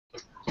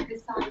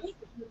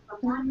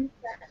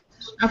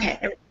Okay.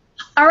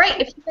 All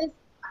right. If you guys.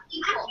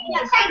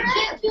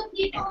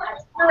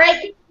 All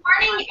right. Good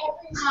morning,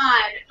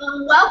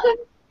 everyone. Welcome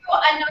to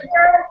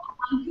another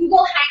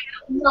Google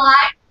Hangout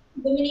Live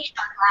Bimini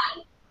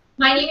Sharklab.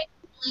 My name is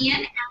Julian,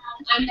 and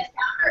I'm the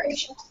founder of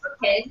Sharks for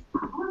Kids.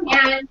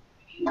 And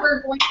we're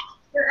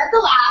at the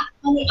lab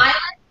on the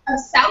island of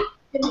South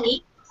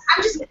Bimini.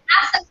 I'm just going to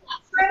ask the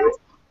classrooms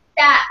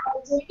that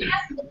are joining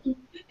us to use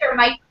their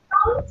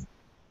microphones.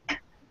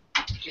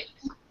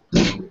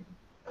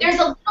 There's a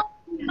little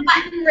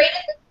button right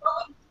at the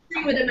top of the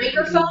screen with a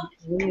microphone.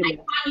 You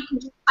can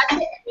just touch it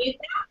and mute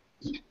that.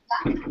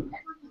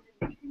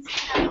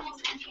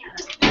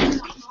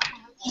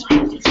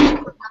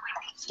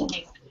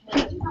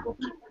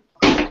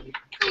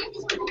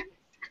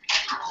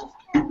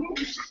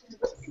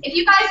 If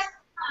you guys,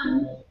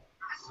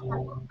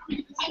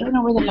 I don't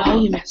know where the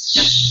volume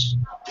is.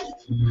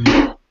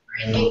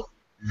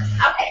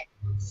 Okay.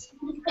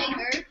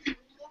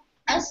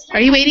 Are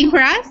you waiting for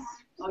us?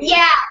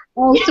 Yeah.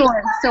 Oh,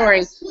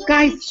 sorry.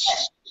 Guys,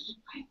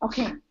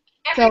 okay.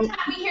 Every time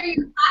we hear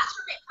your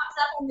classroom, it comes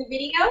up on the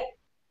video.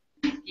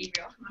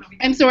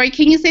 I'm sorry,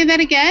 can you say that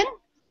again?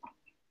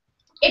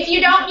 If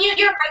you don't mute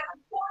your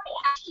microphone, it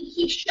actually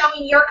keeps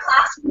showing your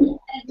classroom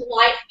as a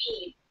live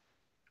feed.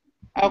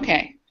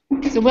 Okay.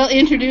 So we'll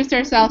introduce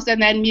ourselves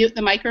and then mute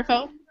the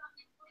microphone?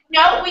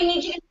 No, we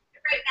need you to do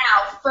it right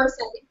now, first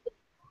second.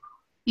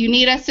 You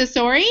need us to,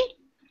 sorry?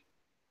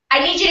 I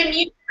need you to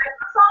mute your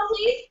microphone,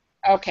 please.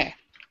 Okay.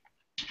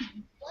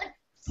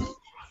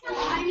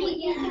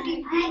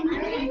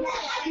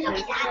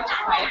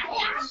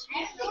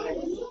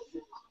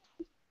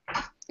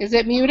 Is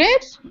it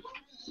muted?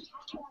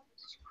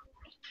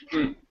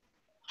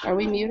 Are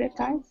we muted,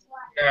 guys?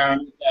 Let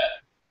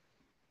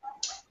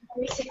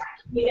me see if I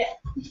can mute it.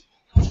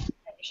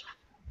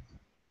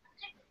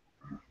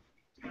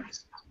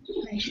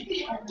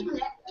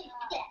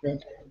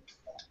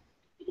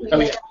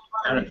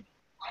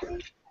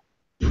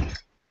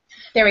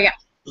 There we go.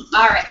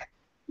 All right.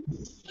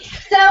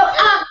 So,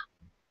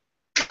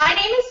 my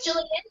name is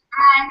Julian,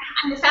 and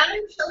I'm the founder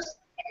of Sharks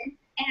for Kids,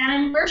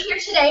 and we're here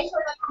today for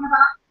one of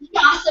our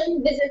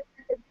awesome visits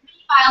at the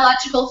Bimini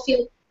Biological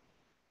Field Station.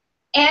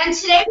 And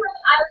today we're on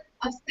the island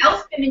of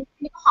South Bimini in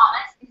the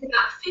Bahamas. It's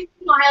about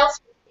 50 miles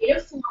from the state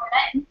of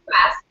Florida in the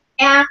U.S.,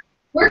 and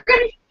we're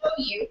going to show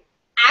you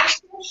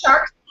actual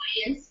shark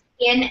science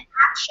in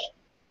action.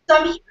 So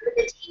I'm here with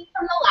the team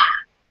from the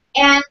lab,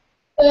 and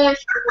the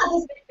Sharklab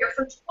has been here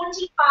for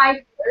 25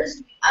 years.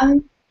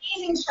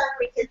 Amazing shark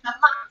research on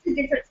lots of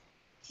different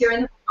species here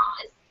in the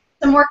Bahamas.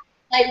 Some work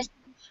like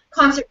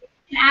conservation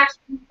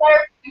action,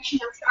 better protection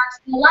of sharks,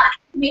 and a lot of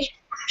information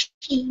to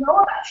actually know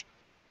about sharks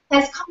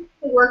has come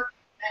from the work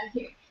done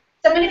here.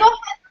 So I'm going to go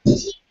ahead and let the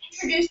team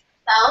introduce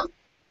themselves.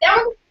 Then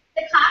we're going to see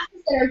the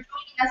classes that are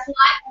joining us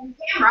live on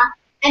camera,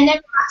 and then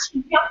we'll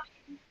actually jump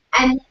in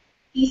and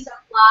see some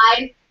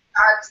live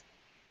sharks.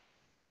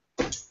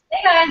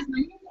 Hey guys,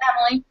 my name is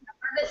Emily. I'm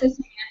one of the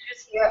assistant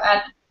managers here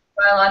at the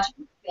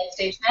Biological Field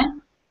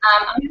Station.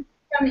 I'm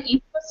from the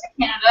east coast of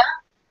Canada,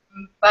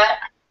 but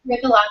I'm here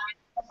at the lab in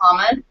the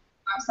Bahamas,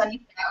 sunny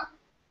south.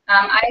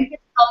 I get to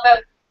help out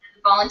as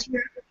a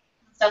volunteer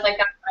and stuff like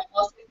that, but I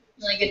also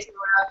really get to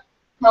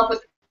help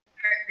with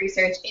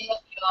research in the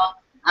field,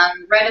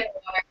 right at the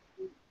water,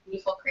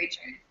 beautiful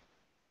creatures.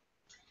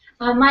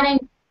 My name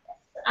is Chris.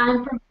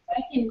 I'm from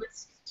Quebec in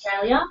West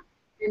Australia,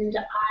 and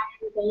I'm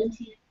a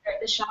volunteer at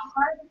the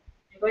Sharklab.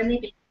 I've only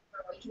been here for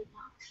a week and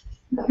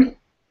a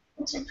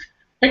half.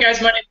 Hey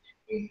guys, my name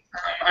is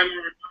I'm a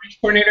research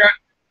coordinator at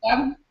the lab,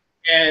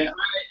 and I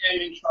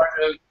am in charge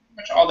of pretty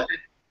much all the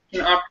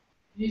education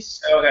opportunities,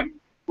 so I'm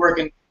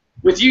working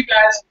with you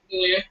guys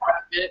really quite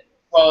a bit,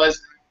 as well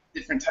as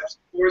different types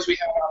of tours we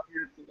have out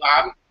here at the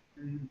lab.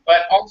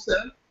 But also,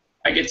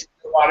 I get to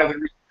do a lot of the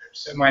research,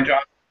 so my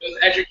job is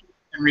both education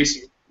and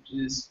research, which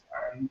is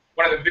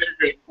one of the very,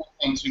 very cool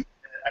things we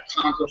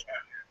accomplish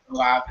out here at the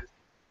lab is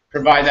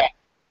provide that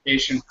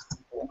education for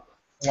people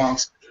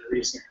alongside the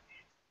research.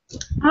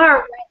 All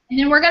right, and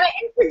then we're going to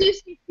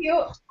introduce you to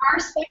our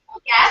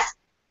special guest.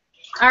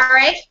 All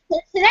right, so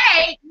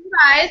today you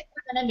guys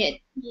are going to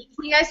meet.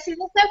 Can you guys see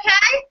this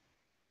okay?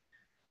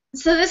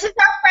 So this is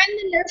our friend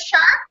the nurse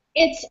shark.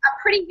 It's a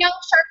pretty young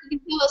shark. You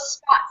can see those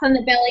spots on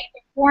the belly.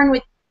 They're born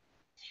with.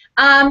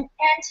 And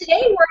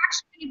today we're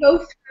actually going to go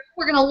through,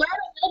 we're going to learn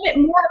a little bit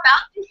more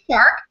about the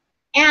shark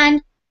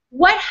and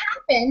what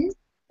happens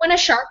when a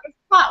shark is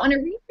caught. When a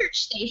research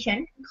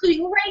station,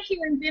 including right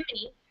here in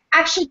Bimini,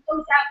 actually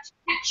goes out to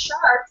catch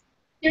sharks,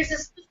 there's a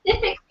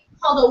specific thing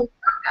called a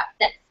workup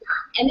that's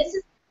done, and this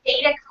is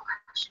data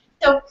collection.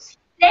 So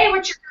today,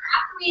 after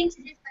we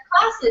introduce the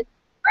classes,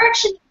 we're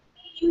actually going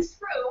to take you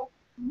through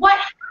what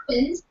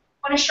happens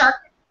when a shark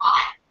is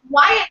caught,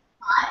 why it's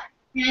caught,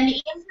 and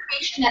the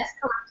information that's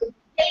collected,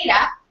 data,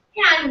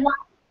 and why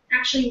it's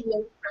actually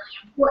really, really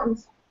important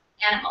to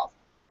animals.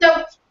 So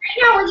right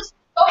now, we're just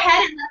going to go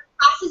ahead and let the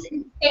classes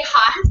say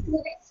hi. So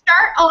we're going to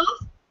start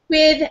off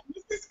with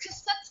Mrs.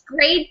 Cassutt's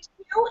grade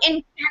 2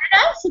 in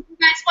Canada. So if you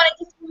guys want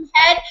to just go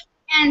ahead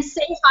and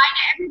say hi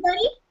to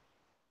everybody?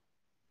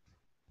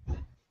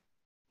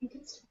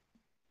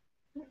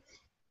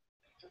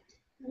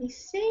 Let me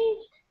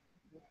see.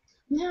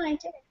 No, I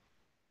didn't.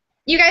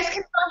 You guys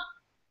can go.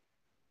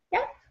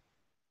 Yep.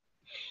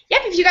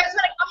 Yep, if you guys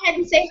want to go ahead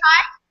and say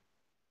hi.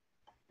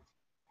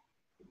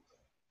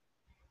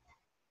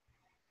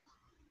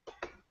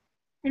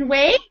 And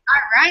wait.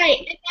 All right.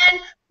 And then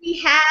we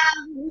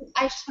have,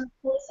 I just want to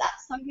pull this up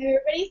so I can have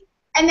everybody.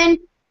 And then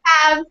we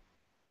have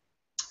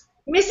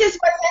Mrs.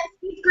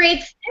 Wazinski, grade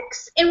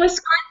 6 in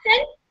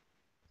Wisconsin.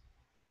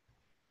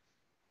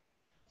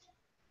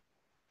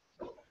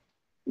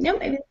 No,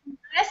 maybe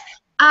this.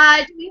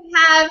 Do we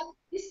have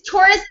Miss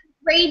Torres,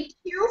 grade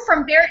 2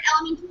 from Barrett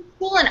Elementary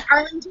School in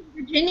Arlington,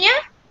 Virginia?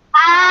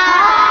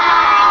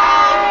 Hi.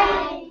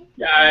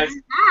 Guys.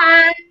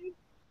 Hi.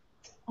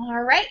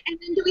 All right. And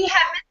then do we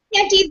have Miss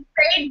Canty's,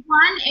 grade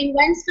 1 in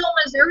Wentzville,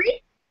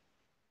 Missouri?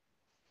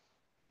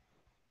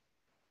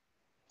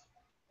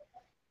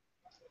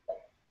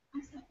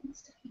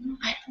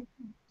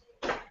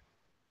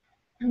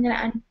 I'm going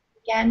to undo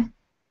again.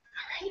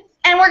 All right.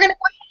 And we're going to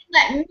go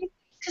ahead and let Miss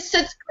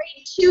Cassuth's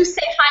grade 2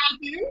 say hi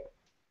again.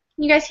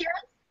 Can you guys hear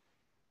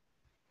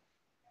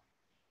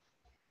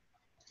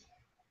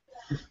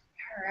us?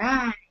 All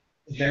right.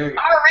 There we go.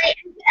 All right.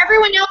 And to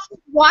everyone else who's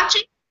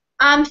watching,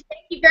 thank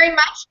you very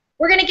much.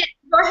 We're going to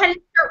go ahead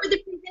and start with the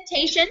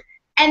presentation.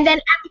 And then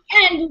at the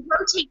end, we'll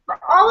rotate for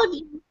all of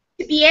you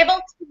to be able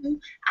to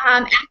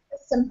ask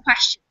us some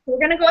questions. So we're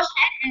going to go ahead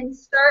and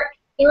start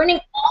learning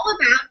all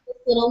about this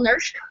little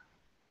nursery.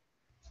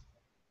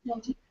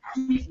 Okay.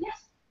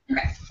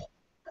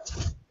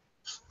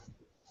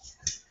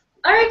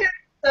 All right, guys.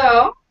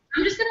 So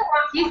I'm just going to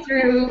walk you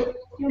through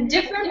the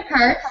different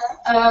parts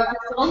of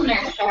this little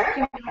nurse shark.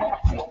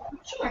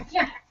 Sure,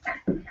 yeah.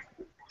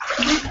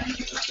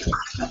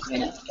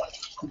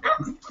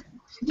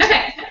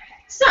 Okay,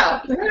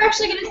 so we're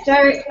actually going to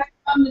start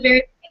from the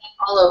very beginning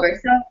all over.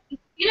 So the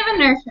skin of a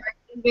nurse shark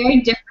is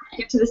very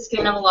different to the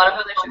skin of a lot of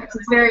other sharks.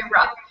 It's very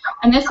rough.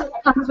 And this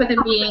comes with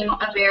it being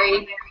a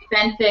very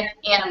benthic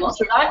animal.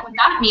 So what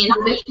that means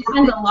is that it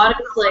spends a lot of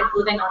its life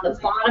living on the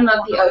bottom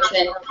of the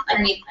ocean,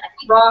 underneath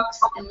rocks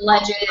and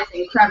ledges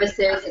and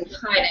crevices and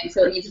hiding.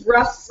 So it needs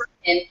rough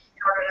skin in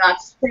order not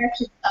to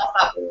stretch itself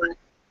up a lot.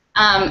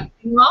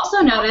 You'll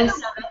also notice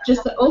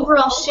just the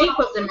overall shape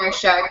of the nurse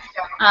shark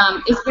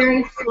is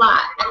very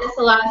flat, and this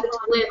allows it to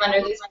live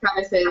under these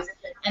crevices.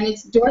 And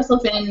its dorsal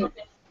fin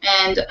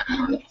and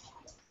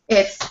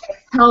its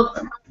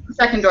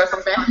second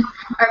dorsal fin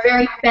are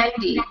very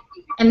bendy.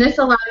 And this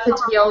allows it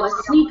to be able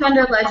to sneak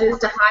under ledges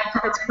to hide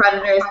from its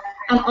predators,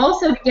 and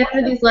also to get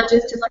under these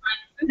ledges to find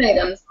food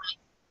items like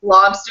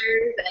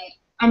lobsters and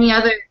any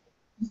other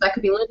that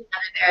could be living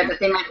under there that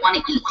they might want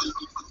to eat.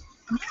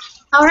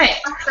 All right,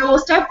 so we'll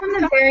start from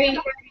the very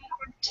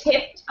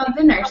tip of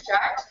the nurse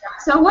shark.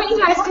 So what you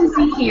guys can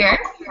see here,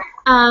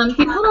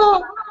 these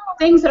little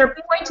things that are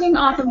pointing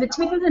off of the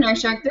tip of the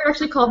nurse shark, they're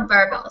actually called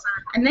barbels,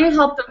 and they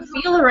help them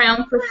feel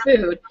around for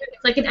food.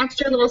 It's like an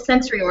extra little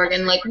sensory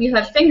organ. Like we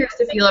have fingers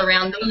to feel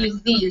around, they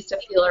use these to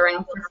feel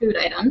around for food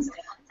items,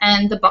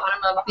 and the bottom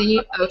of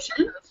the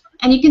ocean.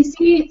 And you can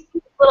see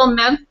little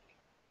mouth.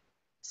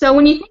 So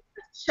when you think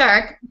of a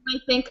shark, you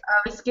might think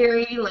of a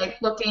scary,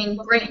 like looking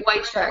great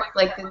white shark,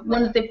 like the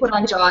one that they put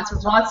on Jaws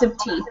with lots of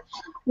teeth.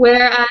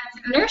 Whereas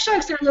nurse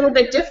sharks are a little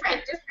bit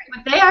different.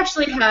 What they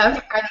actually have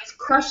are these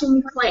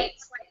crushing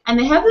plates. And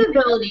they have the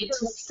ability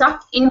to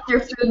suck in their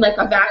food like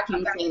a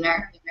vacuum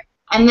cleaner.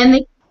 And then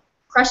they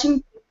crush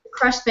things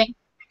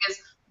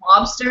as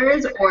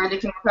lobsters, or they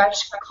can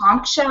crush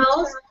conch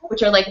shells,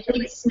 which are like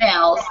big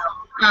snails,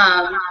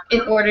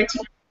 in order to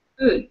eat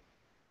food.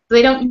 So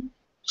they don't use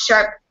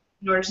sharp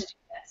in order to do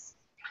this.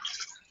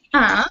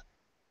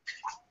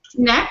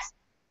 Next,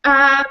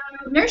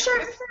 nurse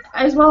sharks,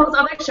 as well as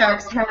other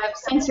sharks, have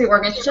sensory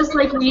organs just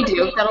like we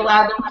do that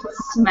allow them to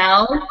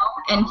smell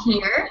and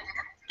hear.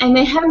 And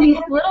they have these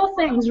little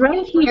things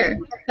right here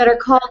that are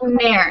called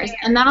nares,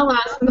 and that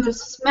allows them to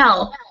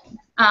smell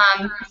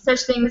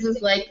such things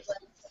as like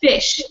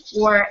fish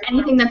or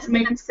anything that's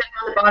maybe sitting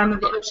on the bottom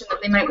of the ocean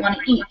that they might want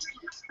to eat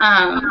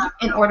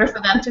in order for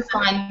them to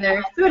find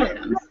their food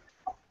items.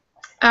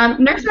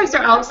 Nurse sharks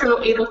are also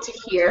able to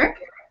hear.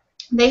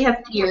 They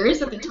have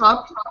ears at the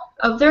top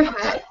of their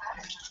head.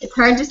 It's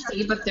hard to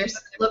see, but they're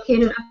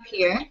located up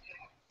here.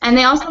 And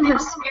they also have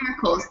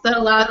spiracles that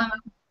allow them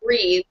to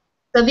breathe.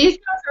 So these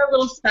guys are a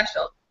little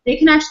special. They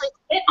can actually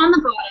sit on the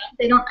bottom.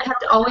 They don't have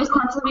to always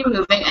constantly be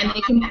moving, and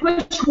they can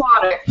push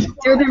water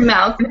through their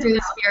mouth and through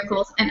the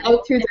spiracles and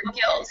out through their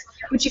gills,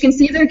 which you can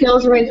see their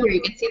gills right here.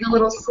 You can see the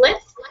little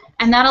slits,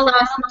 and that allows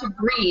them to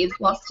breathe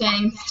while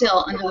staying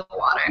still under the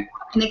water.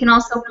 And they can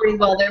also breathe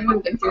while they're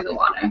moving through the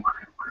water.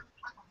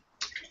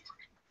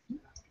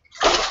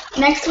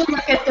 Next, we'll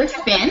look at their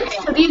fins.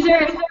 So these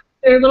are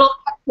their little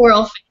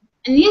pectoral fins.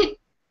 And these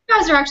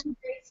guys are actually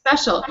very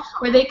special,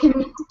 where they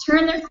can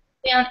turn their fins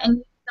down and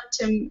use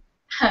them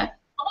to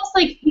almost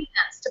like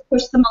peanuts to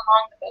push them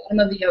along the bottom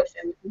of the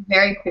ocean, which is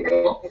very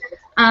cool.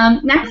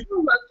 Next,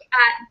 we'll look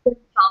at the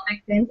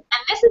pelvic fins,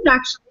 and this is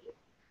actually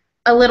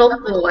a little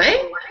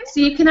buoy. So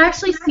you can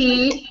actually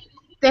see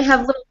they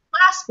have little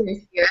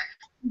claspers here,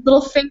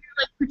 little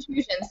finger-like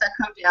protrusions that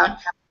come down.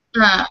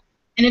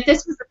 And if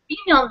this was a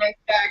female nurse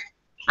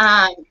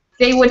shark,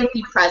 they wouldn't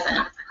be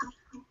present.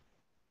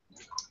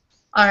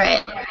 All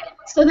right.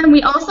 So then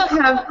we also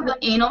have the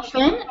anal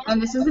fin,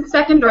 and this is its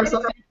second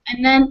dorsal fin.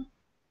 And then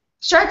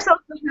sharks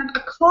also have a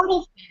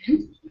caudal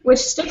fin, which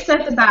sticks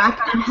at the back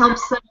and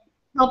helps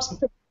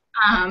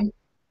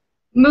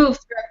move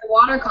throughout the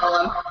water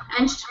column.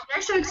 And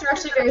their sharks are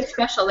actually very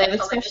special. They have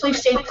a specially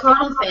shaped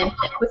caudal fin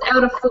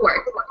without a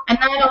fork, and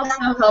that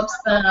also helps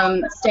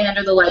them stay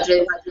under the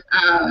ledges,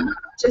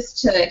 just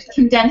to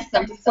condense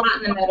them, to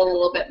flatten them out a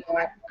little bit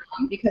more,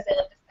 because they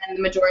like to spend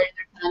the majority of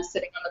their time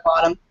sitting on the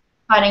bottom,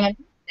 hiding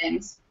under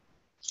things.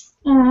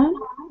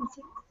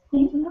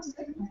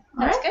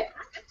 That's good.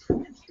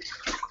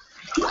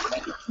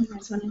 You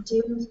guys want to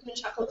do the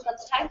chocolate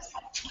fudge tags?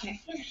 Okay.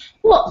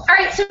 Cool. All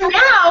right, so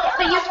now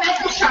that you've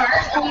met the shark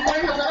and you've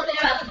learned a little bit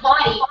about the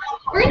body,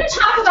 we're going to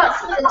talk about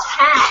some of the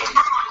tags.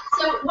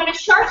 So when a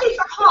shark is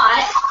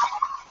caught,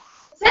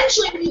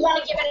 essentially we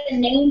want to give it a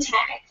name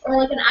tag, or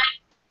like an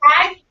ID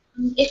tag.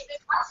 It's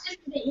one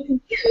system that you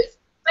can use,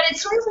 but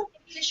it's sort of like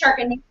giving the shark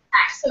a name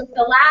tag. So if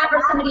the lab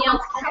or somebody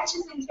else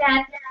catches it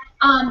again,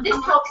 this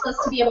helps us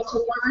to be able to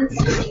learn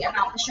something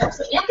about the shark.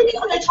 So Anthony's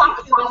going to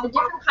talk to you about the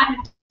different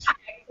kinds of tags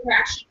that we're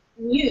actually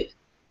used.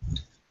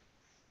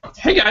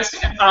 Hey guys,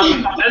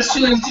 as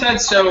Julian said,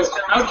 so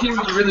out here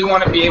we really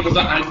want to be able to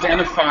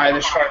identify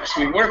the sharks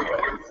we work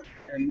with.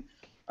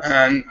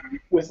 And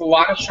with a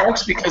lot of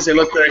sharks, because they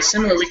look very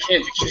similar, we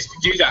can't just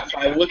do that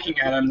by looking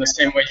at them the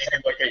same way you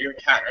could look at your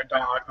cat or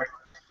dog or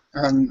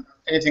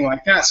anything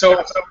like that.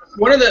 So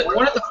one of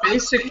the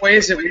basic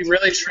ways that we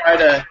really try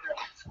to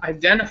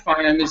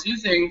identify them is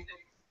using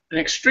an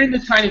extremely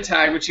tiny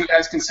tag, which you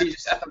guys can see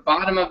just at the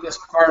bottom of this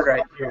card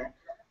right here.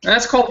 And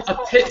that's called a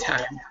pit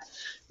tag.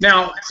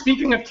 Now,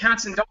 speaking of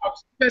cats and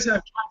dogs, you guys have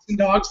cats and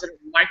dogs that are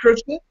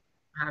microchipped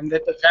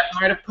that the vet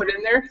might have put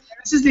in there.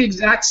 This is the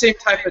exact same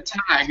type of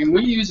tag, and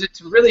we use it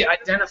to really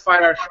identify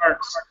our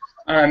sharks.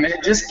 And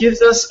it just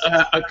gives us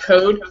a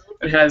code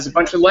that has a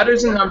bunch of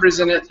letters and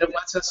numbers in it that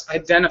lets us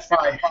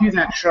identify who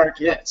that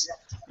shark is.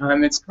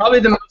 It's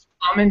probably the most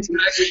common tag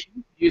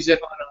we use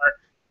it on our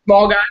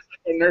small guys,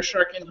 like our nurse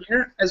shark in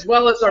here, as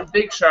well as our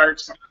big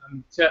sharks up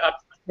to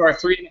our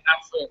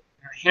 3.5-foot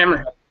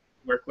hammerhead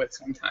we work with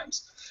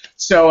sometimes.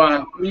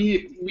 So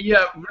we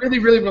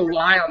really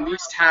rely on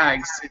these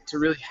tags to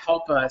really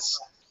help us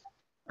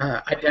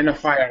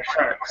identify our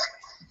sharks.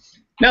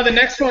 Now the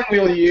next one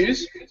we'll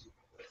use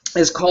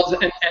is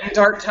called an end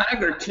dart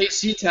tag, or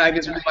KC tag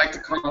as we like to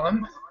call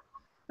them.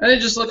 And it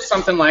just looks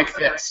something like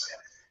this.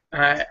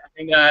 Like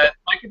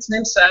its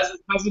name says,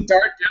 it has a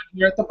dart down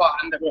here at the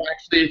bottom that will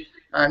actually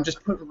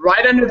just put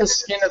right under the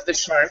skin of the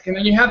shark. And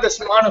then you have this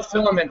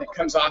monofilament that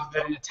comes off of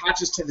it and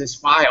attaches to this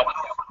vial.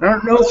 I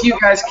don't know if you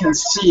guys can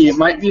see. It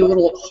might be a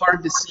little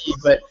hard to see,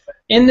 but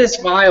in this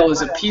vial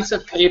is a piece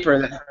of paper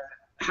that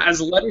has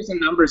letters and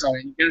numbers on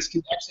it. You guys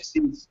can actually see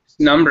these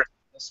numbers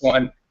on this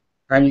one.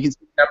 You can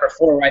see number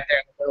 4 right there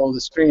in the middle of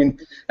the screen.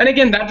 And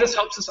again, that just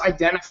helps us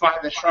identify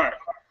the shark.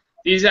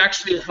 These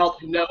actually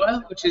help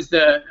NOAA, which is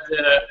the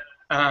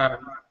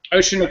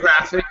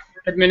Oceanographic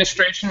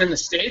Administration in the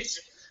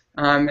States.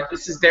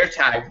 This is their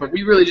tag, but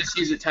we really just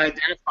use it to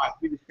identify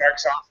who the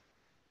sharks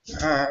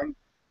are.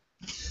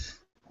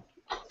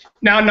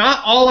 Now,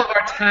 not all of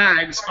our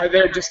tags are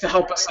there just to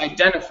help us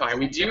identify.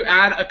 We do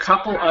add a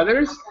couple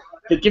others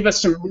that give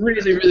us some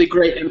really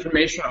great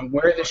information on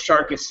where the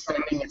shark is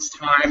spending its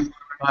time,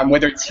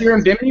 whether it's here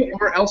in Bimini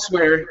or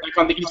elsewhere, like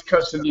on the east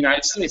coast of the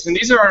United States. And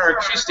these are our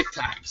acoustic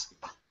tags,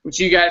 which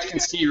you guys can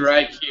see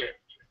right here.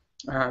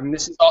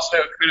 This is also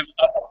kind of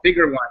a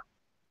bigger one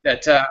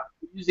that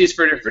we use these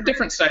for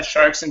different size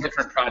sharks and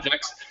different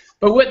projects.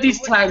 But what these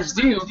tags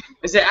do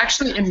is they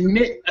actually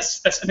emit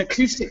an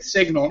acoustic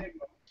signal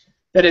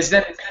that is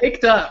then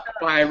picked up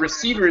by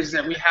receivers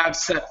that we have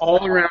set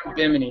all around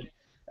Bimini.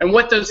 And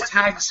what those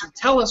tags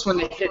tell us when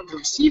they hit the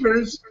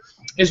receivers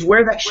is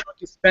where that shark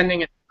is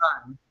spending its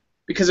time.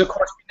 Because, of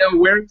course, we know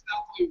where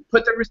exactly we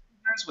put the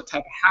receivers, what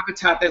type of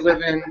habitat they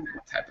live in,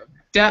 what type of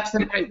depth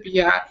it might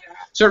be at.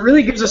 So it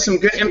really gives us some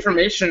good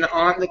information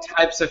on the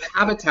types of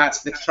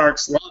habitats that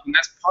sharks love. And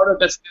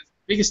that's the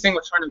biggest thing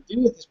we're trying to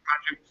do with this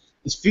project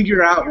is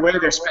figure out where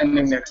they're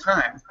spending their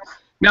time.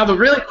 Now, the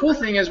really cool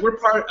thing is we're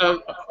part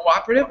of a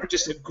cooperative, or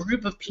just a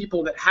group of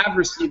people that have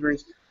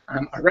receivers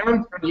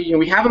around.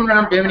 We have them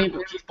around Bimini,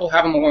 but people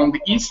have them along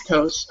the East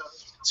Coast.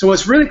 So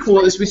what's really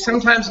cool is we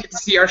sometimes get to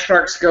see our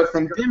sharks go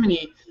from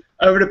Bimini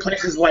over to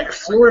places like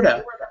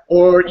Florida,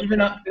 or even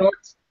up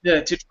north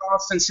to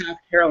Charleston, South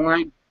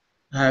Carolina.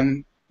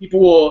 People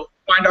will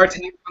find our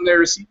tags on their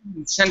receiver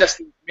and send us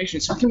the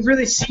information, so we can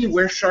really see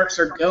where sharks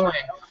are going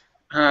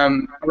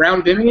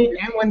around Bimini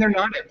and when they're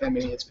not at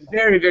Bimini. It's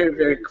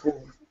very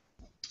cool.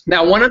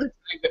 Now, one other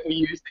tag that we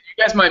use that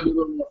you guys might be a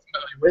little more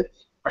familiar with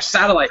are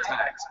satellite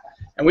tags.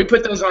 And we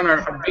put those on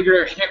our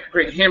bigger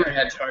great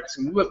hammerhead sharks.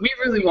 And what we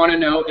really want to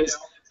know is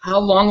how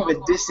long of a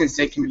distance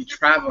they can be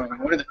traveling.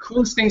 One of the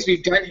coolest things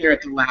we've done here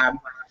at the lab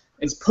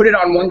is put it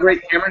on one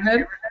great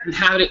hammerhead and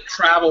have it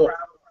travel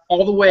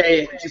all the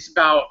way just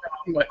about,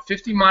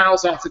 50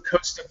 miles off the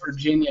coast of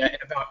Virginia in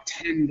about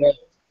 10 days.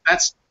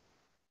 That's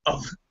a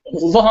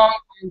long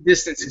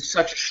distance in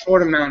such a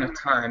short amount of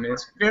time. And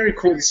it's very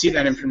cool to see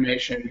that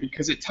information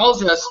because it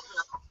tells us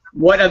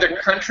what other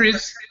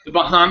countries, the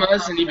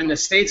Bahamas, and even the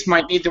States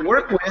might need to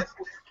work with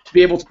to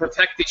be able to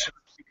protect these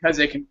sharks because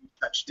they can be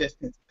such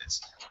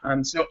distances.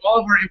 So all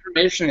of our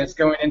information is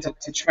going into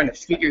trying to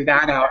figure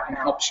that out and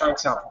help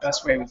sharks out the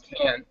best way we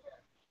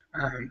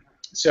can.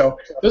 So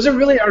those are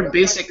really our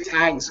basic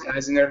tags,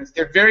 guys, and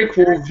they're very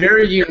cool,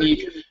 very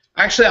unique.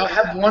 Actually, I'll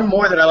have one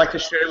more that I'd like to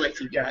share with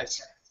you guys.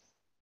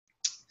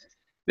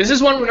 This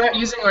is one we're not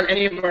using on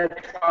any of our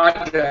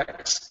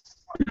projects,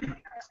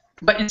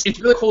 but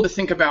it's really cool to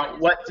think about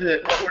what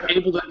we're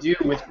able to do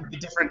with the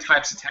different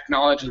types of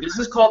technology. This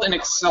is called an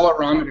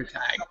accelerometer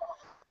tag.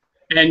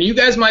 And you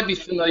guys might be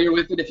familiar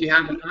with it if you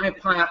have an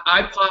iPod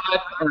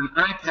or an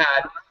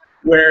iPad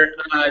where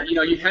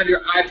you have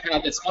your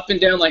iPad that's up and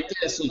down like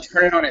this, and you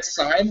turn it on its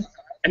side,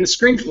 and the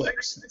screen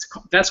flips.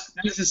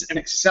 This is an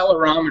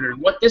accelerometer.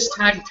 What this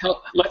tag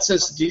lets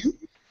us do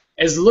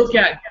is look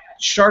at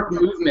shark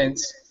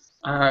movements.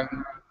 If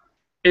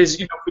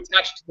we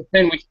attach it to the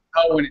fin, we can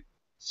tell when it's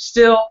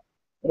still,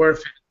 or if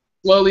it's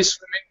slowly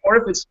swimming, or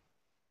if it's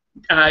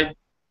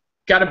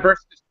got a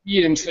burst of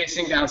speed and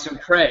chasing down some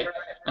prey.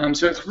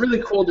 So it's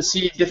really cool to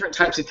see different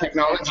types of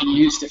technology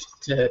used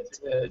to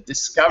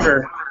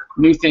discover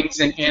new things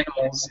in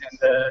animals and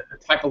the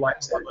type of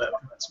lives they live.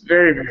 It's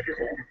very, very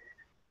cool.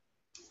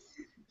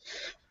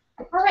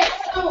 All right,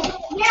 so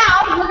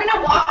now we're going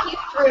to walk you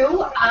through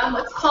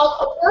what's called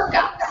a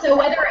workup. So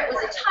whether it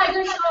was a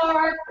tiger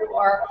shark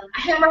or a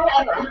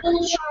hammerhead or a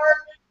bull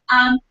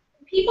shark,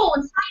 people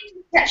and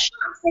scientists get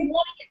sharks, they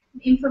want to get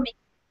some information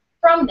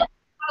from them,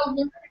 how to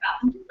learn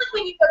about them. Just like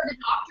when you go to the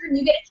doctor and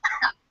you get a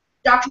checkup.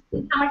 Doctor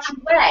says how much you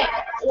weigh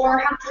or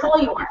how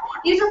tall you are.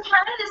 These are kind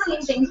of the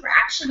same things we're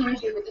actually going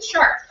to do with the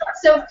shark.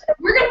 So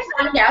we're going to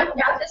find out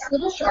about this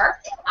little shark,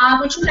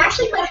 which was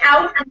actually put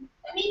out in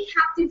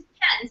semi-captive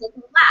pens at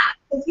the lab.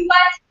 So if you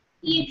guys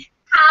see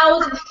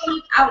cows or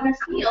sheep out in a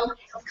field,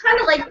 it's kind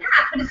of like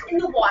that, but it's in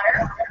the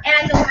water.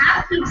 And the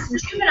lab keeps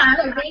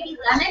juvenile or baby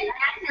lemon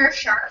and nurse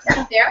sharks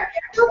out there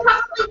for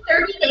approximately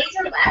 30 days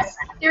or less.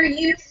 They're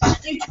used to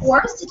do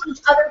tours to teach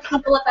other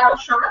people about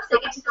sharks. They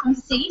get to come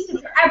see. So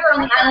if you're ever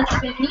on the island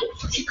of Bimini,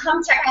 you should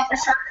come check out the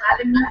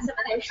Sharklab and meet some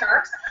of their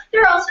sharks.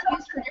 They're also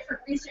used for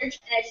different research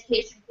and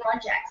education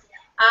projects.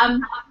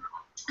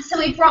 So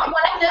we brought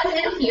one of those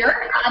in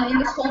here in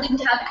this holding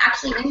tub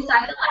actually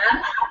inside the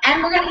lab,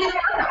 and we're going to do the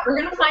workup. We're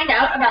going to find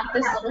out about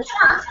this little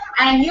shark,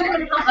 and you're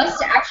going to help us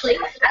to actually,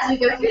 as we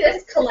go through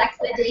this, collect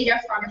the data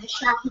from the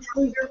shark which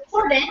we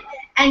reported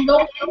and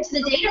go into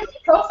the data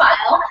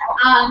profile.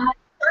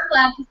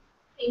 Sharklab has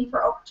been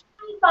for over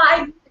 25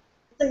 years.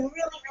 It's a really,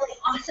 really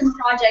awesome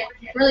project,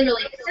 really,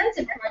 really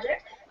extensive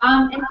project.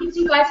 And gives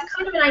you guys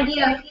kind of an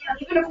idea of,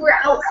 even if we're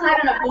outside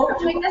on a boat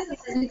doing this,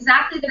 this is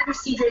exactly the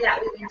procedure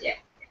that we would do.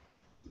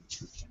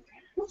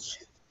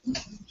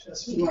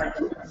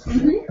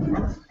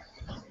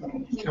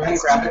 Go ahead and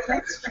grab it. Go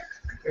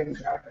ahead and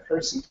grab it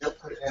first and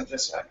put it in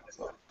just a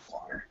little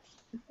water.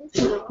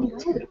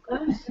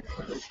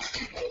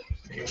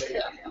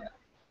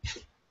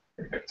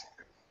 Perfect.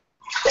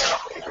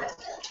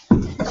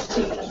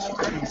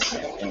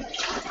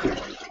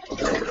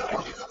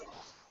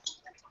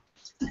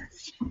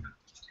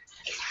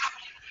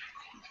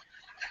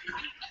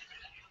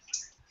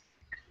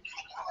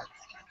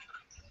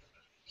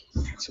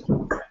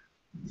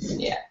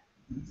 Yeah.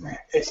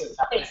 Face it.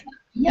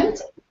 Yep.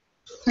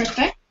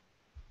 Perfect.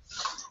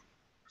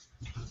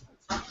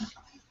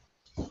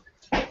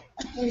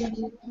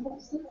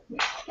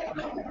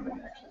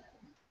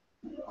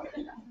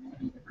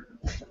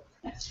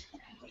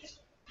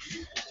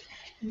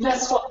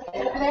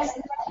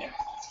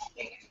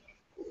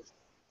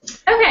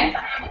 Okay,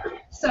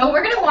 so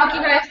we're going to walk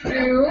you guys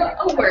through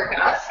a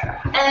workup.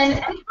 And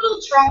these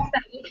little troughs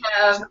that we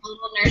have,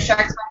 little nurse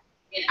sharks,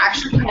 it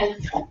actually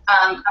has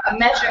a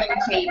measuring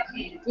tape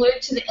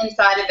glued to the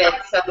inside of it,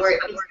 so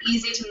it's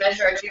easy to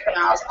measure our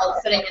juveniles while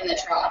sitting in the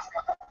trough.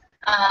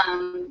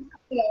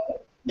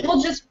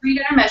 We'll just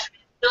read our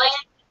measurement. Julian,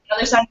 the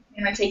other side of the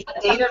camera, taking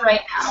data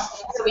right now,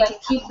 so we can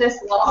keep this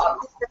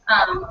log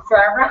for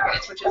our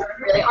records, which is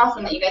really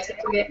awesome that you guys get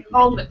to get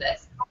involved with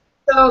this.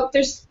 So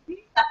there's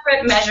 3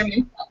 separate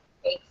measurements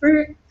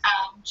for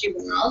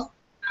juveniles.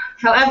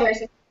 However,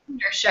 since it's a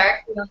nurse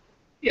shark, we only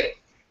have 2.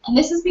 And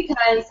this is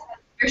because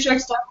nurse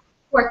sharks don't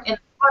work in the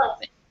caudal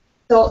fin.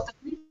 So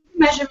the 3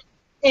 measurements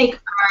we take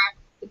are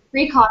the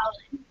pre-caudal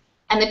length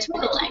and the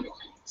total length.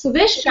 So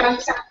this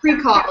shark's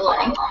pre-caudal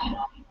length.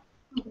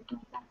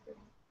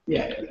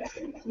 Yeah.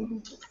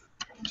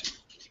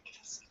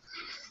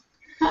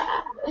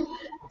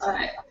 All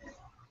right.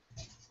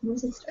 What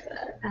does it start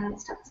at? It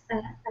starts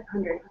at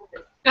 100.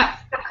 Oh,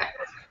 okay.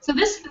 So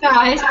this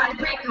guy's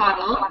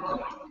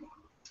pre-caudal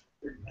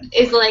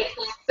is like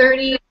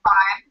 35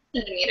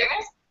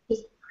 centimeters,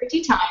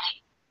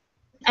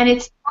 and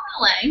its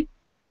total length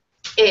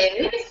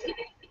is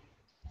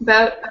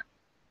about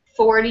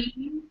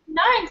 49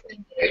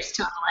 centimeters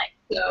total length.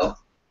 So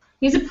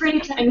he's a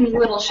pretty tiny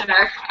little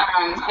shark.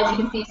 As you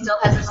can see, he still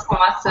has his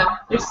claws, so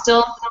there's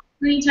still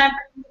plenty of time for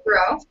him to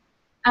grow.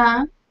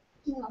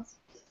 What else?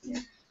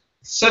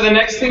 So the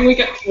next thing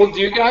we'll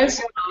do,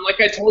 guys, like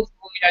I told you,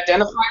 when we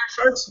identify our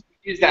sharks,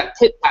 we use that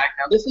pit tag.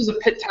 Now, this is a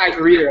pit tag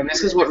reader, and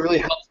this is what really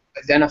helps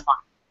identify.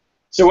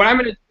 So what I'm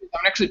going to do is I'm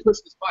going to actually push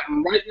this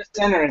button right in the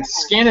center and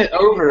scan it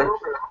over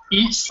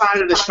each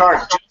side of the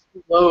shark just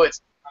below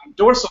its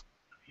dorsal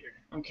here,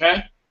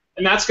 okay?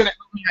 And that's going to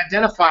help me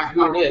identify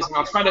who it is. And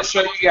I'll try to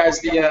show you guys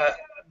the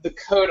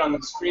code on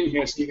the screen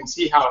here so you can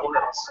see how it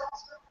works.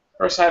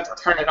 First, I have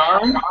to turn it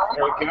on.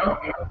 There we go.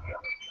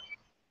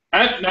 All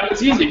right, now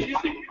it's easy.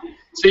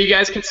 So you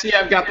guys can see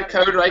I've got the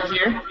code right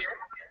here.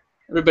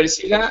 Everybody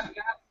see that?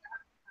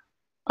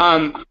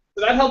 So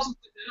that helps us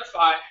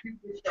identify who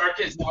the shark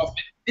is. Now, if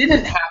it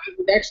didn't have it,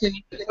 we'd actually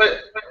need to put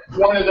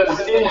one of those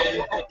in,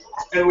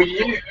 and we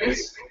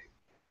use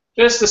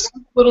just a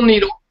simple little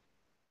needle,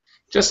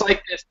 just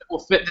like this, that will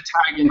fit the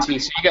tag into.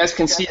 So you guys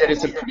can see that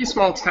it's a pretty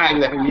small tag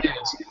that we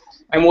use.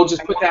 And we'll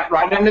just put that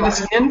right under the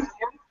skin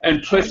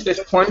and push this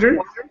plunger.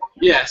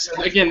 Yes,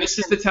 so again, this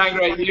is the tag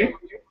right here,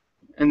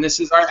 and this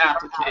is our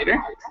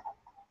applicator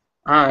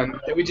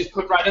that we just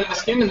put right under the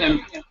skin and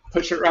then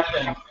push it right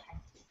in.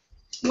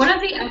 One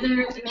of the other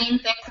main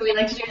things that we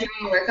like to do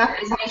during the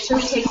workup is make sure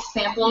we take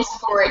samples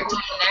for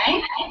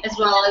DNA as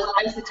well as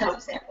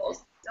isotope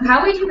samples. So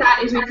how we do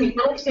that is we take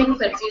little fin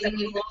clips using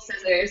these little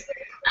scissors,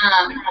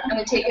 and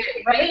we take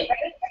it right.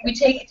 We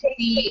take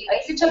the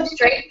isotope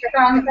straight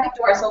from the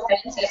dorsal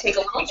fin, so you take a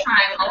little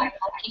triangle, and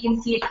you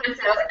can see it cuts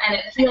out, and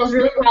it heals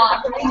really well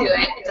after we do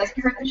it. It doesn't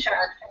hurt the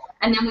shark.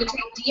 And then we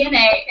take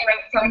DNA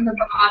right from the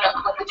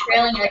bottom of the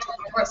trailing edge of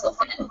the dorsal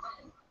fin.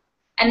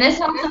 And this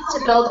helps us to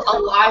build a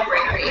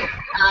library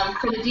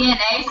for the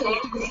DNA, so we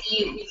can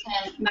see, we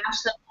can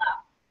match them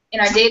up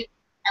in our data,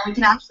 and we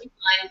can actually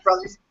find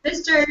brothers and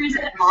sisters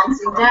and moms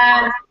and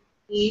dads.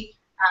 It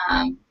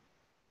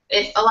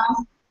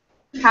allows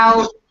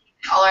how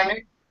all our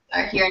nerds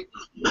are here,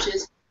 which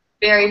is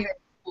very, very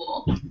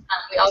cool.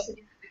 We also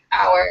do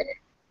our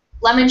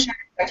lemon sharks,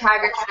 our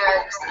tiger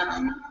sharks,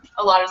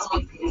 a lot of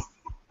species.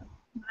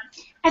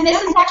 And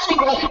this is actually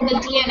what the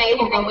DNA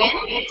will go in.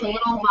 It's a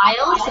little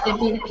vial, so there'll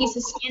be a piece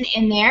of skin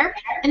in there.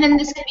 And then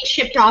this can be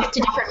shipped off to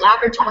different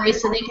laboratories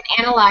so they can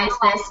analyze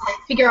this,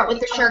 figure out what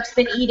the shark's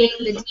been eating,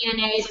 the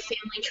DNA, the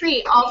family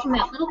tree, all from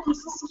that little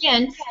piece of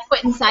skin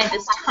put inside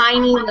this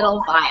tiny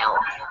little vial.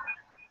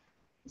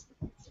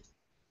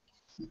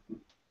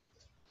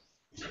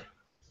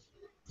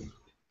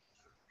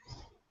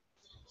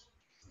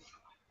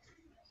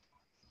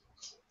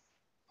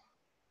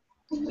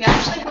 We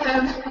actually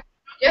have,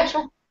 yeah,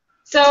 sure.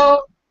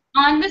 So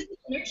on this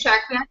nurse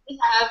shark, we actually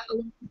have a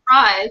little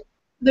surprise.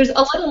 There's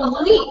a little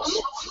leech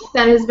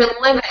that has been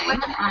living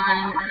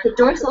on the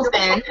dorsal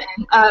fin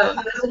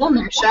of this little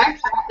nurse shark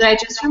that I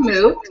just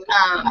removed.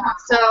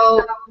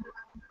 So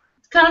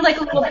it's kind of like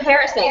a little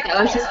parasite that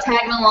was just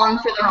tagging along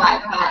for the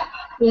ride. But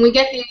when we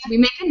get these, we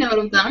make a note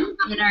of them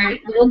in our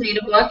little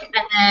data book,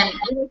 and then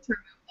we will remove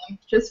them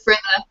just for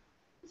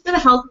the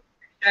health of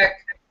the shark.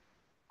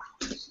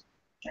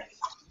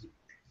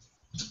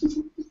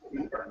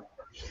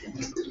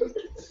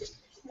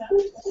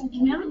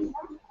 Yeah.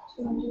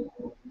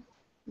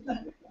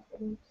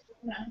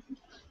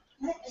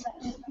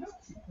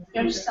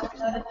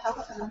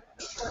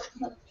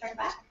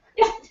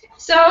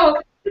 So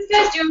this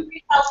guy's doing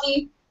pretty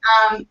healthy.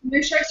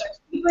 Nurse sharks are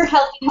super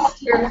healthy,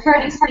 they're a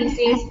hardy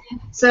species.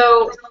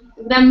 So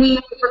then we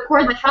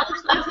record the health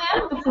of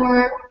him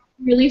before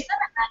we release him.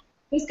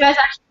 This guy's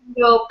actually going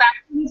to go back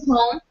to his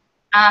home.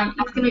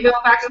 He's going to go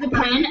back to the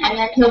pen, and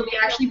then he'll be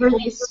actually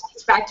released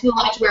back to the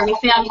lodge where we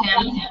found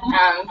him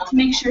to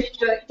make sure he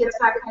gets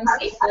back home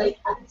safely.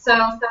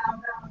 So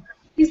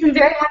he's been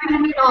very happy to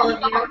meet all of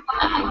you.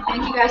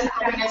 Thank you guys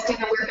for having us do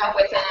the workup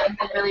with him.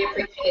 I really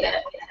appreciate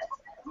it.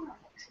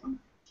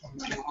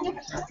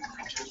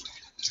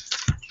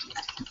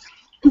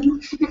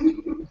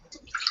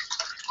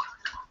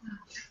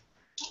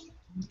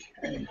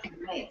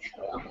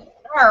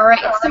 All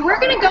right, so we're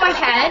going to go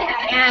ahead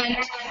and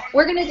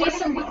we're going to do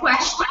some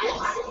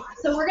questions.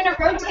 So we're going to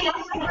rotate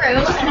through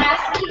and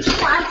ask each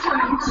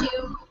classroom to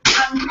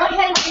go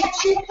ahead and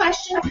answer 2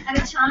 questions at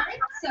a time.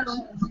 So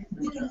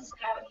this is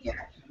out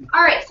here.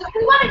 All right, so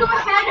we want to go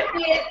ahead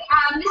with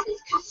Mrs.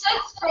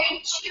 Kasut's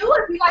grade 2.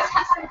 If you guys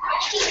have some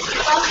questions,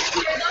 you'd love to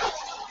hear them.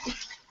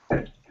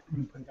 Let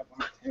me put it up on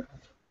my table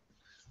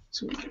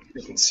so we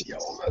can see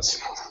all of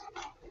this.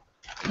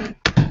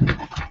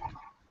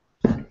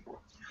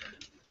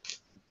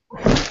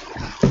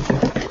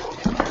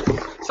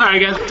 Sorry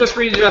guys, just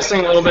readjusting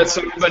a little bit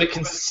so everybody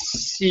can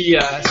see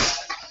us.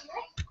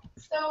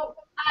 So,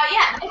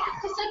 yeah, Mrs.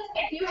 Kasut,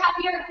 if you have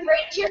your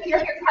grade 2, if you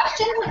have your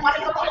questions and want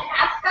to go ahead and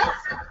ask us,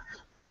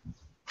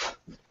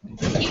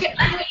 you can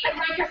unmute your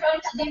microphone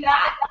to do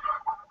that.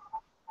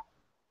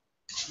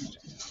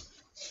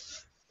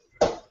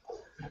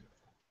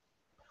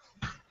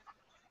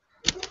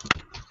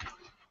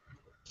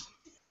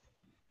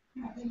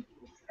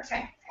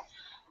 Okay.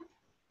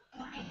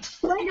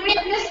 And we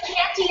have Miss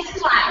Canty's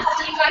class.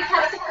 Do you guys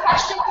have some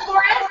questions for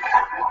us?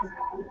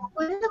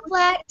 What are the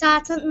black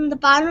dots on the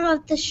bottom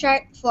of the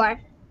shark for?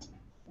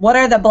 What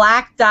are the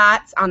black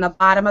dots on the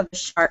bottom of the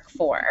shark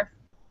for?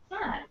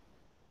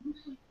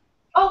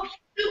 Oh,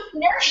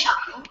 inertia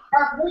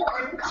are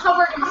born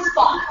covered in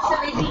spots, so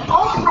they see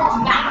all across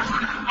its back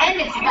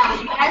and its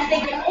belly, but as they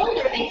get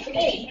older, they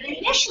fade. And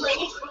initially,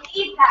 it's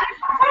believed that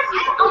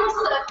it's almost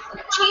a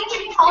change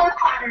in color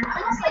pattern,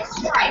 almost like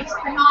stripes,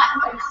 but not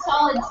like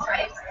solid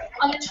stripes,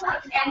 on the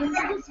trunk. And these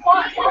little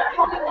spots that are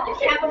called the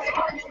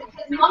camouflage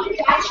because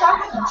monkey-eye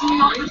sharks do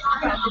not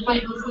have the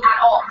babies at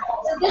all.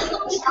 So this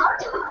little shark,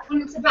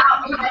 when it's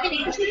about 11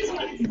 inches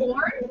when it's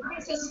born,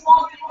 it's so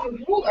small that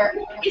the ruler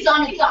is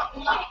on its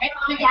own. Right?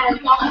 Again, as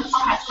well as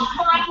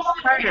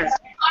predators,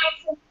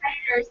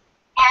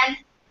 and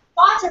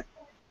spots are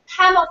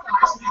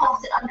camouflage that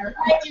helps it under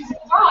ledges and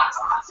rocks,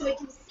 so it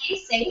can stay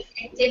safe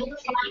and it's able to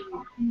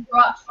find and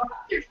grow up for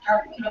other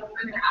sharks,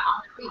 further out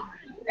on the reef.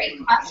 Great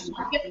question.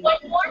 We have one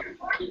more.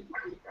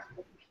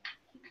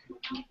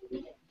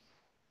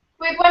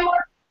 We have one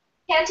more.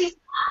 Canty's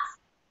class.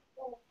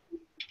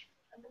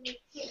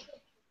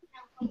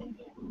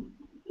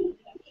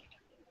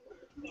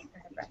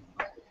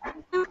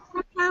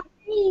 How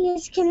many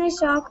years can a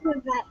shark live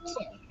up to?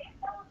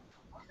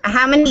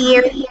 How many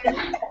years can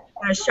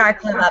a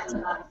shark live up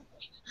to?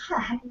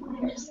 How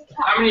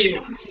many?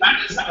 That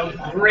is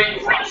a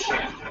great question.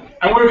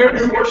 And we're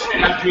very fortunate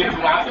enough to be at the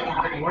lab that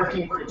we've been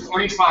working for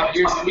 25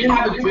 years, and we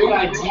have a good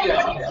idea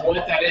of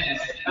what that is,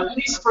 at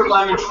least for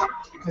lemon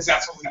sharks, because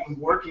that's what we've been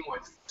working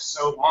with for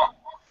so long.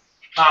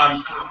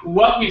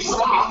 What we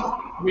saw,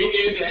 we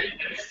knew that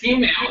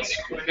females,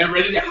 when they're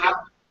ready to have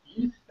a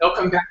baby, they'll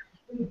come back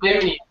to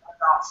Bimini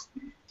about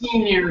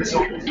 15 years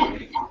old.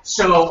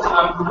 So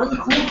the really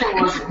cool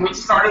thing was when we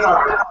started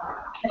our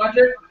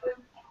project,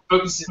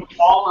 focusing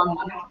all on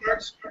lemon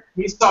sharks,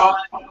 we saw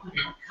them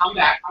come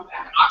back,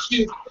 not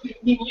to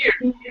 15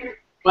 years,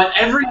 but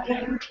every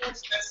year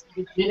since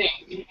the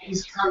beginning,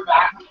 he's come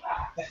back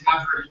to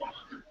have her young.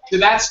 So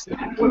that's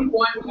 21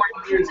 more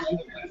years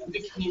into that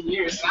 15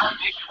 years. That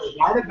makes it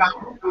right about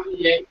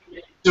 38.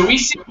 So we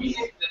see that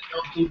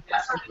they'll be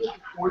definitely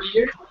 40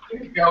 years to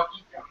go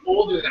even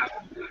older than that,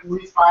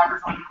 45 or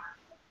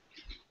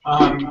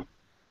something.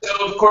 So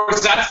of course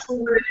that's the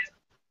word.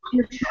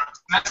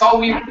 That's all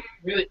we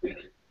really do.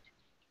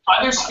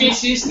 Other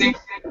species think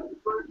that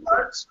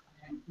birds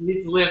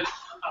need to live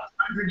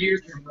 100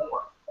 years or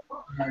more.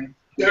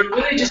 They're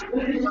really just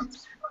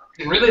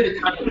really the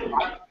kind of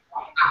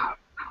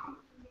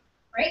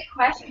Great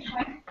question.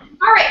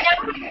 All right, now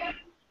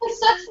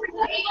since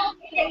we're able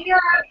to get your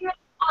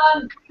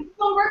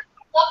homework,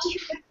 I'd love to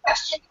hear a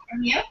question from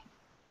you.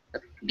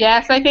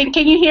 Yes, I think.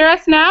 Can you hear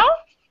us now?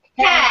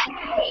 Yeah.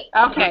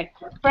 Okay.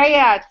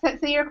 Freya,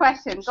 say your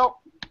question. Go.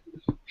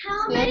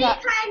 How many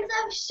kinds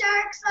of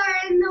sharks are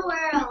in the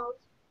world?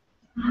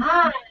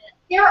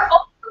 There are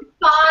over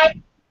 5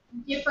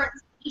 different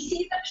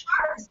species of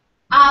sharks.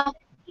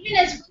 Even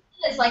as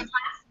recent as like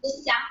last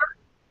December,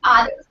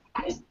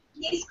 there was a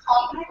species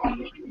called the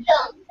Bimini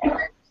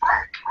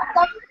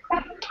Biological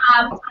Field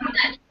Station.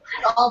 That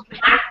is all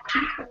black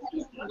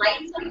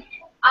lights.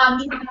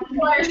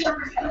 People are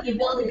sharks have the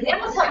ability, they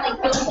almost have like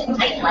built-in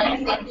night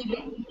lights. They live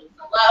in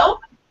below,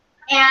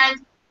 and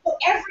so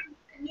every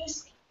new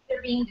species that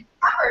are being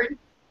discovered,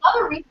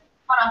 other reasons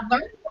want to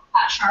learn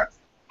about sharks,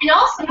 and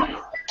also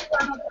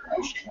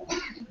promotion to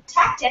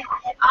protect it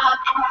and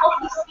help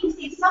these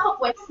species, some of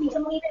which we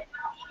don't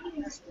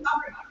even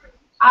discover,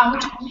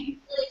 which will be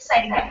really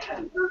exciting. 5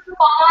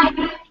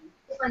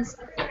 different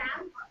species.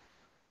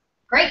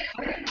 Great.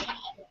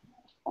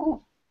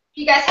 Do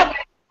you guys have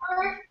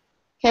more?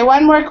 Okay,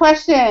 one more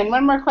question.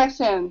 One more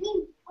question.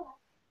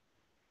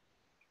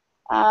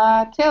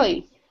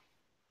 Tilly.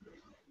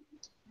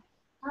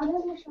 How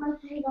does a shark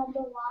live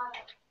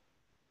underwater?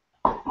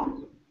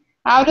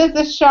 How does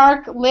a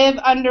shark live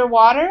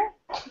underwater?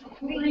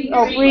 Breathe.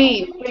 Oh,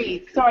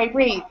 breathe. Sorry,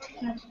 breathe.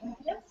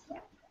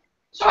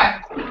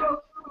 Sure.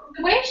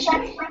 The way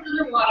sharks live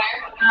underwater,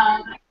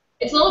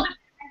 it's a little bit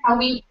different how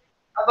we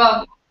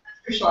above,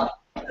 for sure.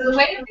 So the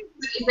way they do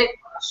it is they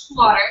push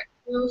water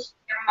through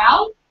their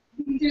mouth,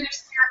 through their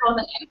scales,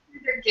 and in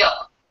through their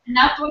gills. And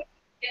that's what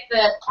get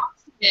the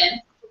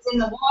oxygen that's in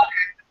the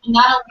water, and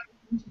that allows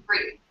them to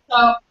breathe. So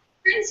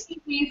certain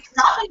species,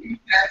 not like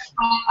sharks,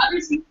 other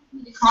species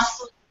need to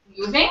constantly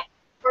be moving in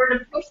order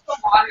to push the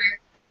water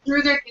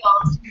through their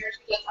gills in order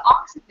to get the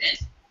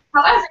oxygen.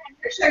 However,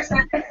 sharks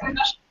are a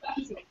special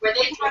species where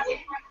they try to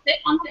sit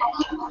on the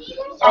bottom and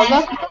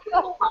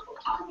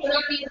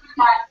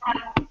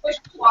push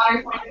the water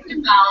through their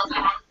mouths,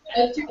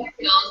 out through their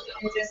gills,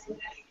 and just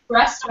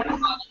rest on the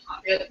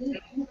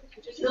bottom,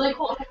 which is really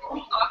cool. The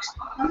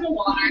oxygen from the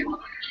water,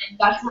 and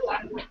that's what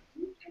that is.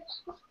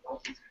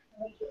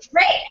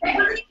 Great.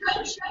 Great. Do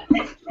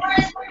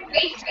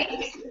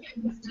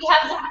you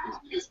have some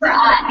questions for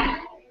us?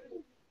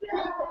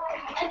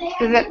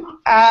 Does it?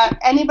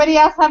 Anybody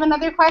else have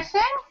another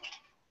question?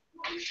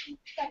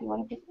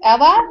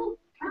 Ella?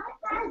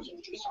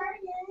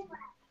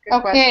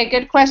 Okay,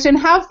 good question.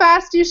 How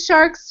fast do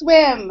sharks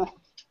swim?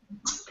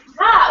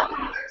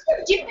 Wow,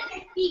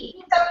 different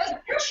speeds. So as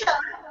you're sure,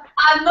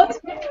 most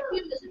of the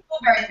food doesn't go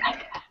very fast.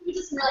 We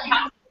just really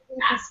have to go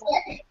fast.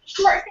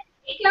 Short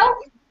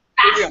Mako is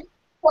fast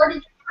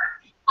reported.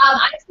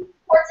 I've seen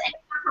reports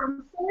anywhere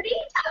from 40 to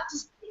up to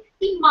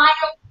 60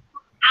 miles per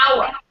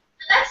hour.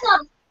 And that's not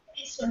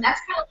a swim.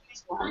 That's kind of like a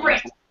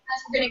sprint. As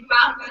we're going to go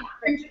out and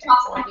sprint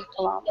across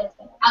the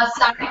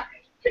outside.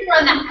 You can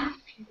run that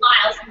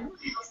miles and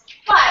miles.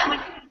 But when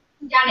you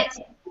come down, it's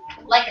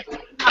like a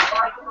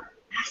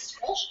fast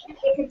fish.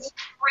 They can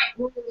sprint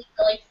really,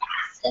 really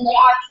fast. And they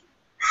are the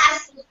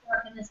fastest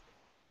work in this.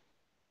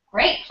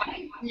 Great.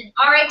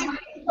 All right.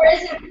 Where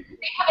is it?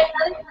 We have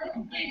another.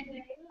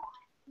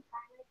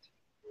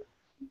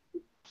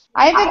 I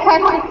have a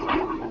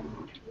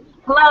question.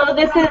 Hello,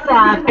 this is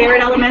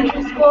Barrett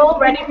Elementary School.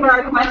 Ready for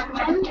our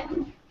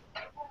question?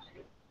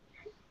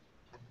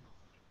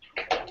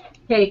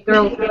 Okay,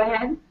 girls, go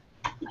ahead.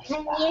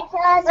 Can you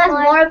tell us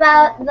more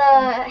about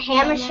the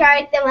hammer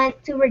shark that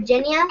went to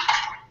Virginia?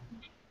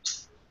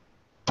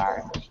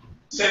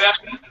 Say that.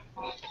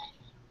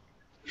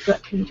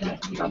 Can you tell us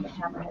about the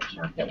hammerhead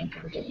shark that went to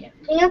Virginia?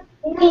 Can you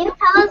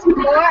tell us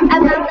more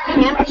about the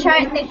hammer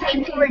shark that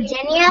came to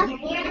Virginia?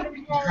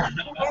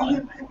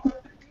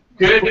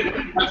 Good.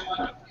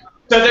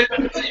 So there's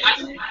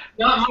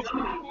not much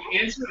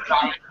answer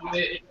about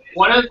it.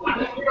 One of the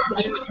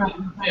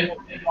things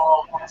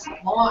involved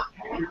small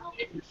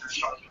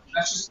shark.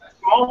 That's just a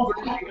small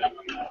group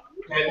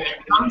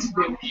that comes to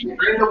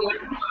bring the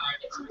wind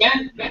again.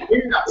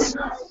 We've got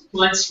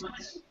let's so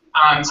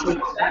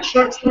that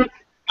shark.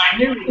 I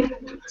knew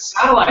the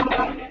satellite,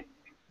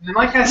 and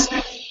like I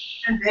said,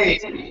 10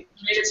 days, it made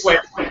its way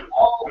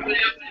all the way up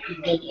to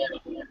Virginia.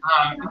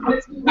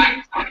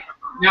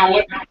 Now,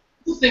 what the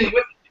cool thing with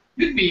it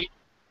could be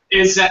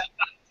is that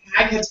the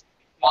tag has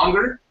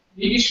longer.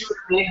 Maybe she would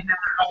have made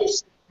another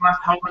 6 months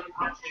home in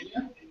Virginia,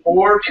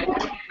 or maybe it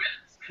went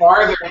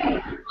farther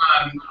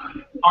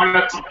on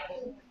up to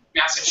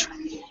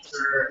Massachusetts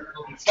or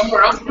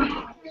somewhere else. Or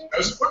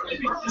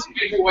maybe just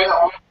made her way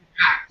all the way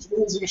back. So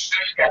this is going to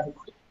show you guys a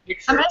quick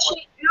picture. I'm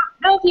actually, I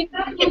don't know if you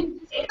can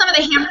see some of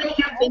the hammer in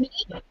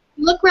Bimini.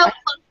 Look real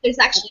close. There's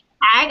actually a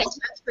tag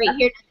attached right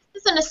here.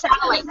 This isn't a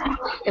satellite. On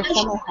the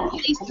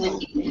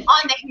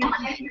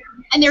hammer,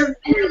 and they're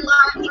very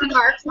large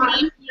marks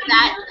named for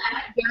that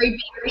very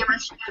big hammer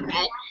shark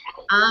head.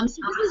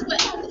 So this is what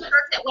the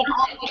shark that went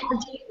all the way to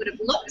Virginia would have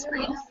looked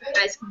like. You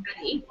guys can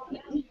see,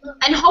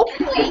 and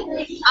hopefully,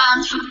 she's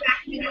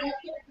back in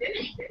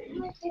Bimini.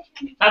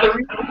 Now, the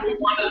reason we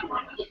want to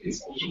look and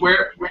see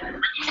where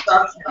these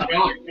stars are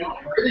going,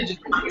 really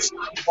just because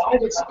why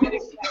they're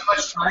spending so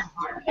much time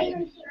here.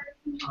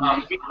 We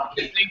have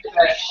to think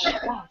that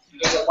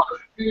there's a lot of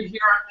food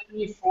here on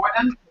Bimini for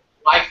them,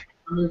 like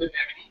the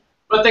Bimini,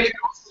 but they can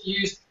also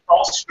use the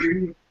Gulf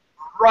Stream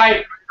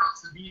right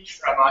across the beach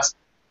from us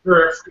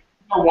for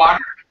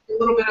water, a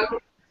little bit of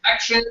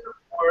protection,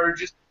 or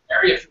just an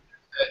area for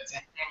them to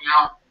hang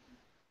out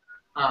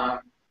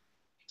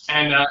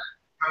and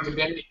come to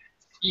Bimini.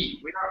 We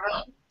don't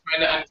know.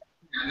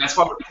 And that's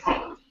what we're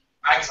doing.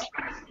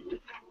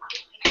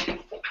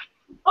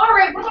 All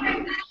right, we're going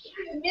to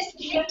Miss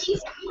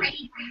Judy's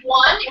grade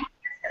 1. If you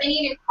have any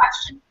other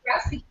questions for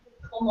us, we can do a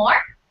couple more.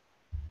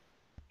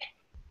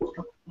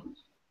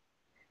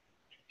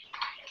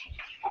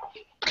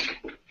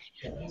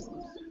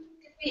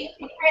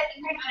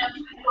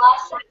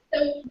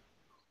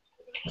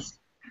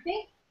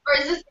 Or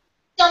is this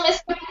still Miss?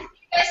 You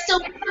guys still?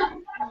 Go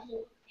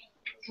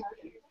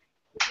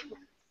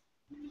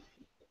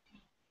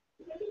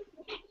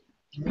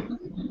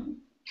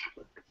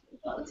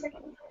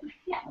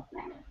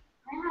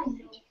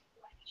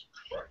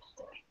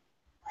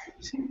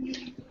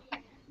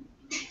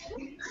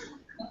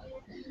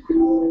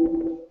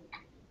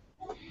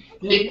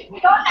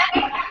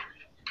ahead.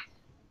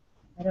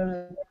 I don't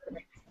know.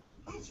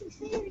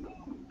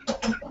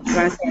 You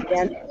want to say it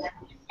again?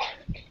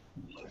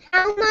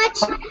 How much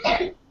does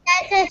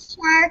a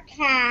shark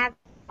have?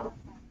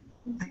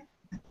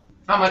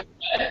 How much?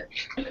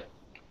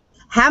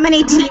 How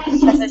many teeth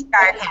does a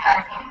shark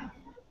have?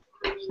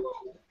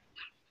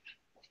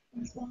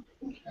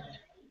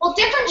 Well,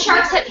 different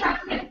sharks have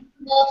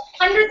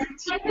hundreds of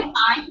teeth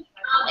combined.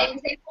 An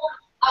example,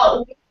 a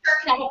shark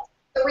can have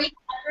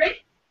 300.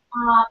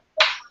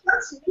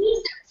 Sharks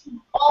lose their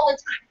teeth all the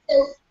time. So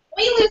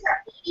we lose our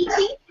 80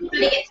 teeth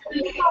when it gets to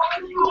the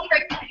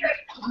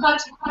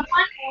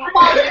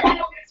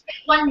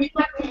one new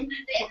one, and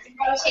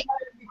it's take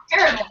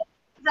repair them.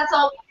 That's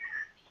all.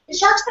 The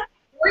sharks don't have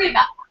to worry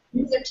about that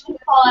because their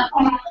teeth fall out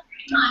all the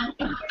time.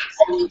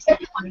 So we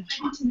take one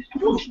to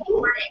move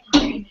forward,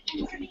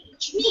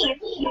 which means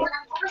when a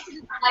person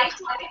is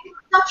lifetime,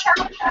 some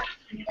sharks have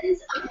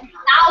tens of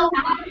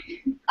thousands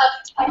of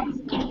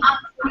teeth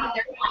operating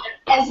their body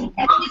as long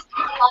as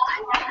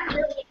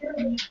they're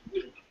alive.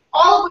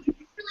 All of which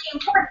is really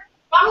important,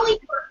 not only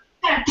for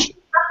kind of cheap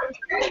and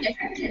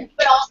training,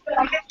 but also for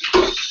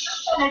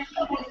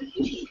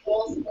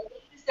people, they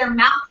use their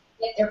mouth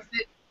to get their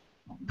food.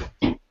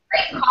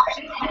 Great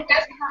caution. You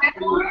guys have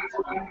more?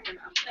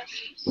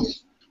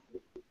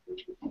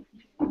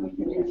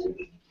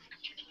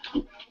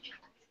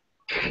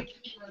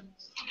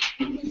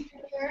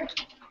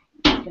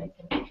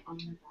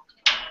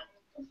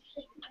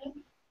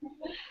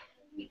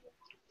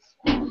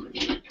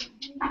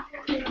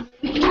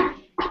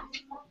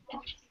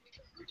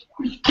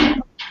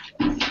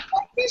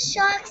 What do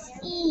sharks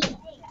eat?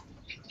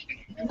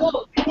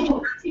 Well, depends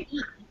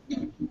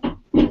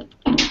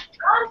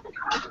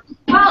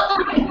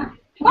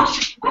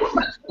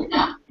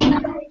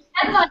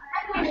on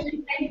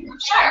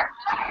shark.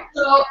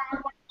 So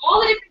all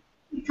the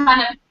different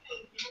kind of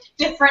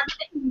different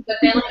things that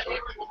they like.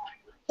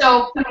 So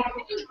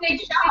big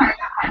shark,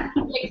 like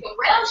the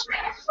whale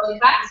shark or the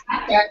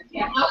vaccine shark,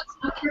 those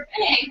super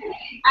big,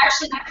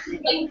 actually like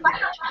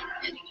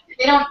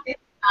they don't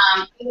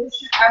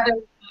are the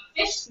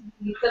fish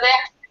species, so they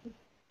actually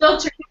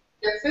filter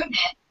their food in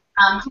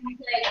to be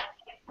like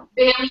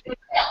barely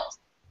whales.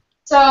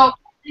 So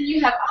then you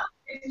have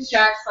other fish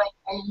sharks like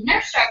a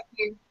nurse shark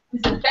here,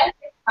 who's a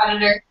venomous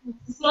predator who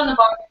can sit on the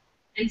bottom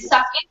and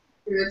suck in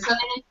food. So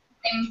then it's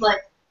things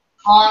like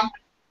conch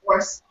or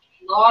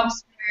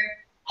lobster.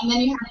 And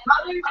then you have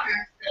other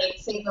sharks like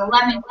say the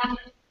lemon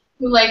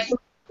who likes to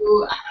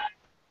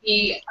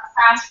be a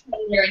fast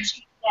predator and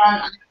chase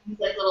down things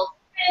like little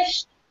fish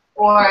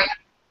or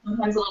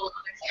sometimes a little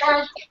other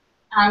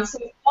sharks. So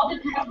it all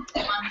depends on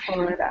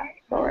Florida.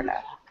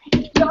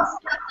 you also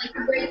have like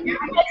great areas.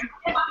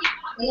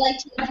 They like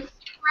to eat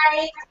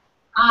prey,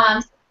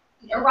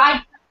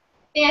 ride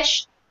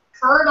fish,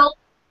 turtle,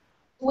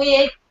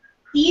 squid,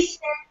 sea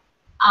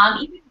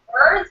snake, even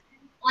birds,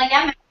 like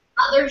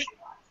other sharks.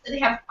 So they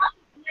have quite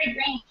a wide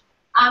range.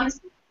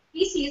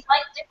 Species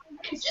like different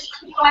things, just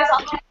like you guys all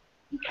have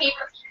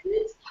favorite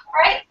foods,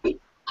 right?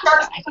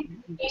 Sharks have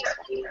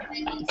favorite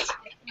things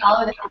all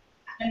over the place,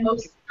 and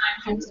most of the time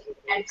hunting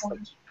and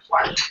going to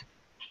water.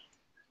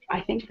 I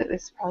think that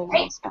this is probably the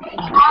most fun.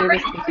 They're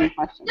just taking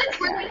questions. Let's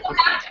really go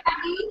back to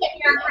you that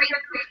you're a great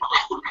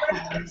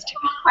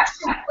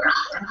question for us.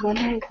 I'm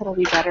wondering if it'll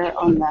be better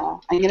on the.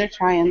 I'm gonna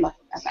try and look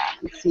at that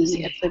and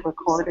see if the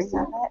recording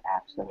of it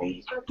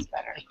actually works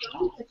better.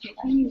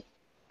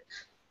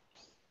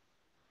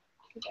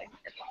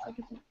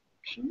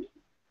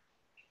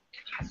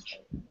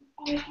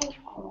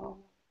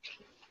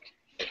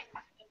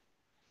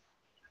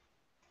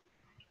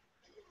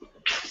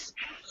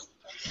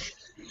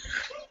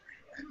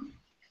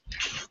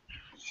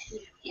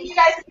 You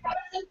guys think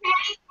that's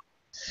okay?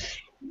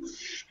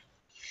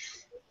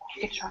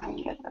 I could try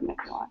and get them if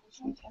you want.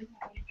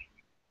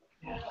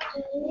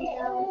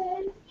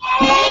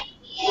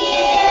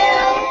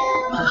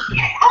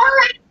 All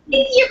right.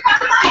 Thank you,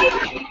 guys.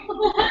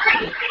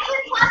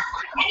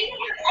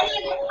 Any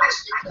other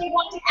questions they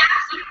want to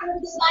ask before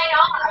we sign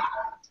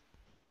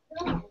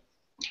off?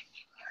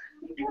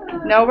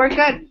 No, we're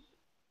good.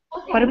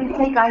 What do we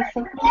say, guys?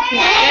 Thank you.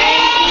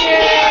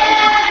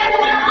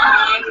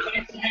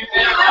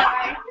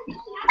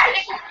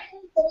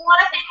 So we want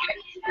to thank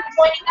you for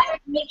joining us.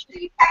 Make sure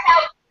you check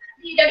out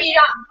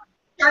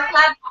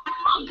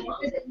www.sharklab.com.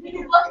 There's a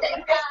new book that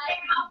you guys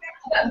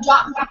can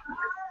about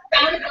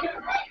found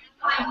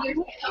 5 years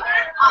ago.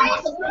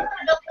 Also,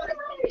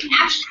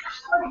 actually,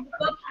 the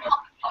book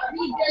called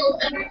Rebuild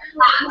Under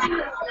Class.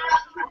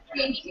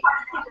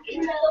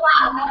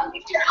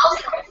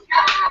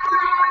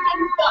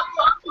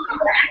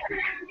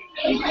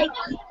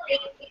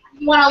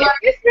 You want to learn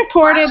It's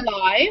recorded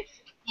live.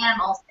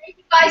 animals. Thank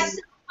you guys so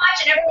much,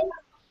 and everyone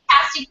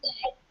have a fantastic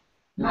day.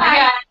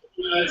 Bye.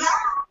 Yes.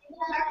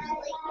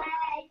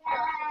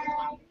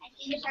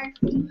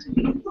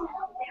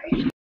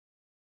 Bye.